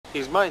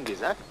His mind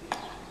is active,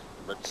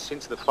 but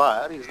since the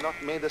fire, he's not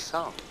made a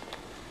sound.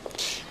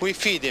 We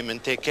feed him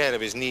and take care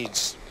of his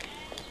needs,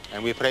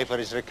 and we pray for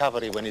his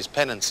recovery when his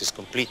penance is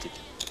completed.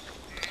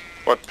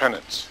 What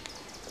penance?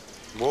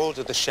 Woe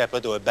to the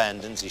shepherd who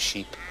abandons his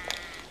sheep.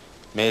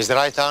 May his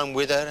right arm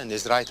wither and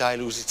his right eye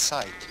lose its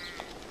sight.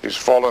 He's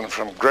fallen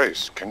from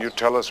grace. Can you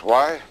tell us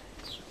why?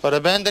 For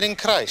abandoning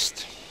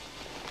Christ.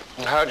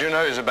 And how do you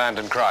know he's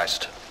abandoned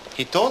Christ?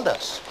 He told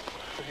us.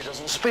 He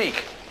doesn't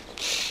speak.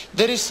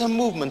 There is some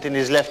movement in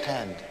his left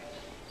hand.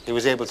 He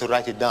was able to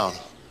write it down.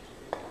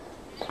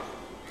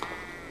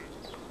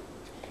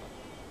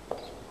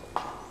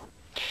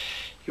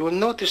 You will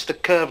notice the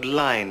curved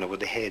line over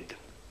the head.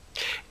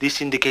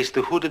 This indicates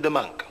the hood of the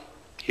monk,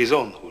 his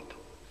own hood.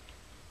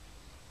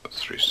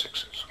 3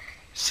 6s.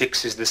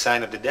 6 is the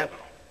sign of the devil.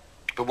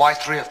 But why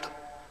 3 of them?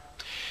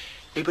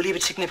 We believe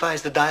it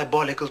signifies the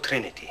diabolical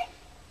trinity.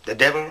 The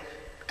devil,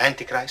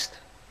 Antichrist,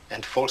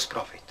 and false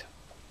prophet.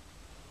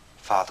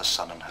 Father,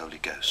 Son, and Holy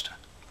Ghost.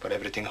 For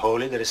everything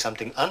holy, there is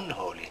something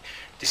unholy.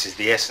 This is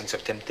the essence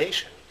of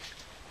temptation.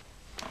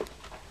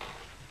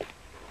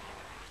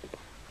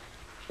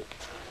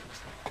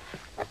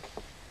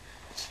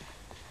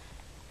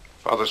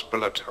 Father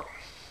Spiletto,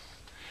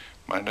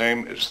 my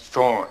name is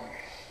Thorn.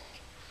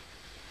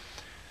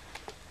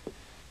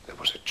 There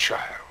was a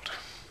child.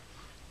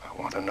 I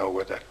want to know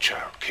where that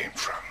child came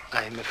from.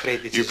 I'm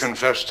afraid it's... You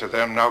confessed to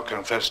them, now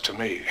confess to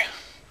me.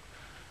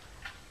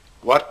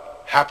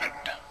 What happened?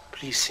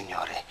 Please,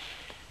 Signore.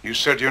 You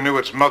said you knew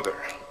its mother.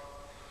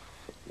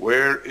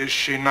 Where is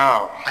she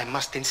now? I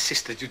must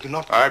insist that you do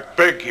not... I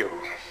beg you.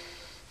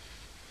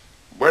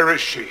 Where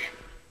is she?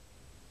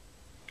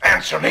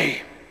 Answer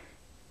me.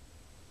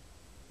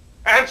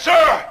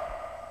 Answer!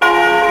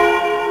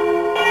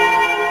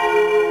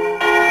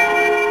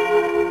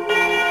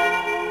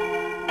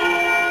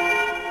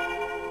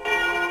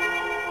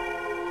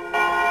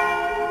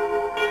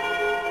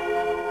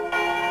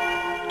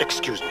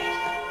 Excuse me.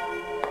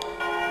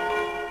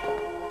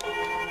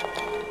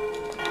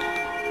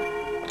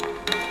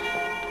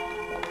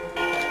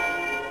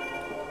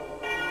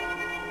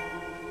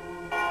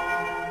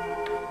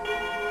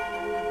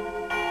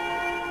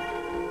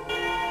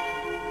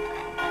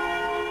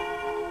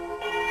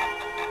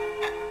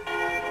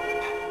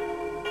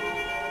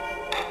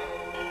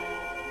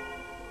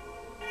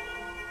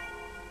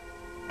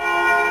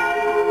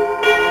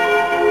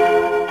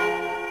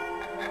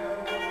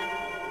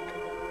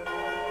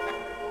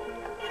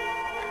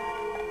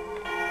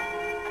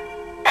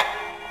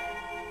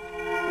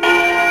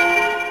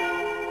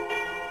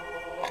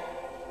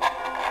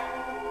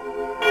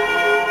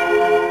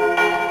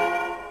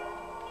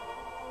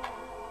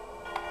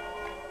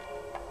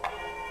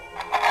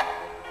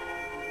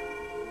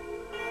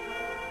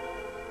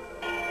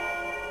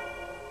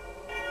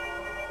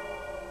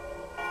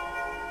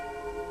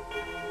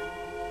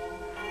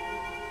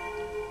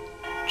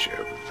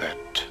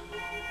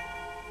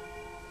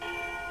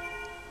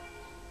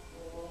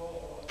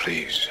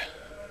 Please,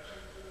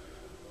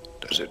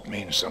 does it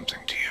mean something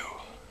to you?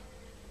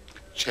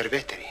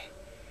 Cerveteri.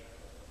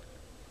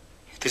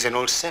 It is an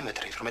old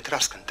cemetery from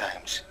Etruscan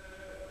times.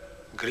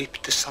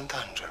 Crypta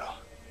Sant'Angelo.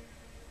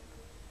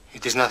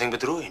 It is nothing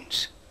but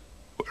ruins.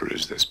 Where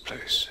is this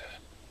place?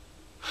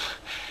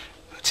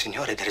 But,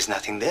 Signore, there is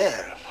nothing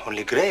there.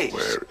 Only graves.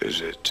 Where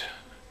is it?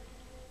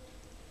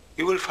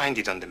 You will find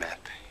it on the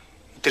map.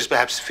 It is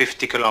perhaps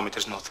 50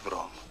 kilometers north of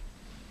Rome.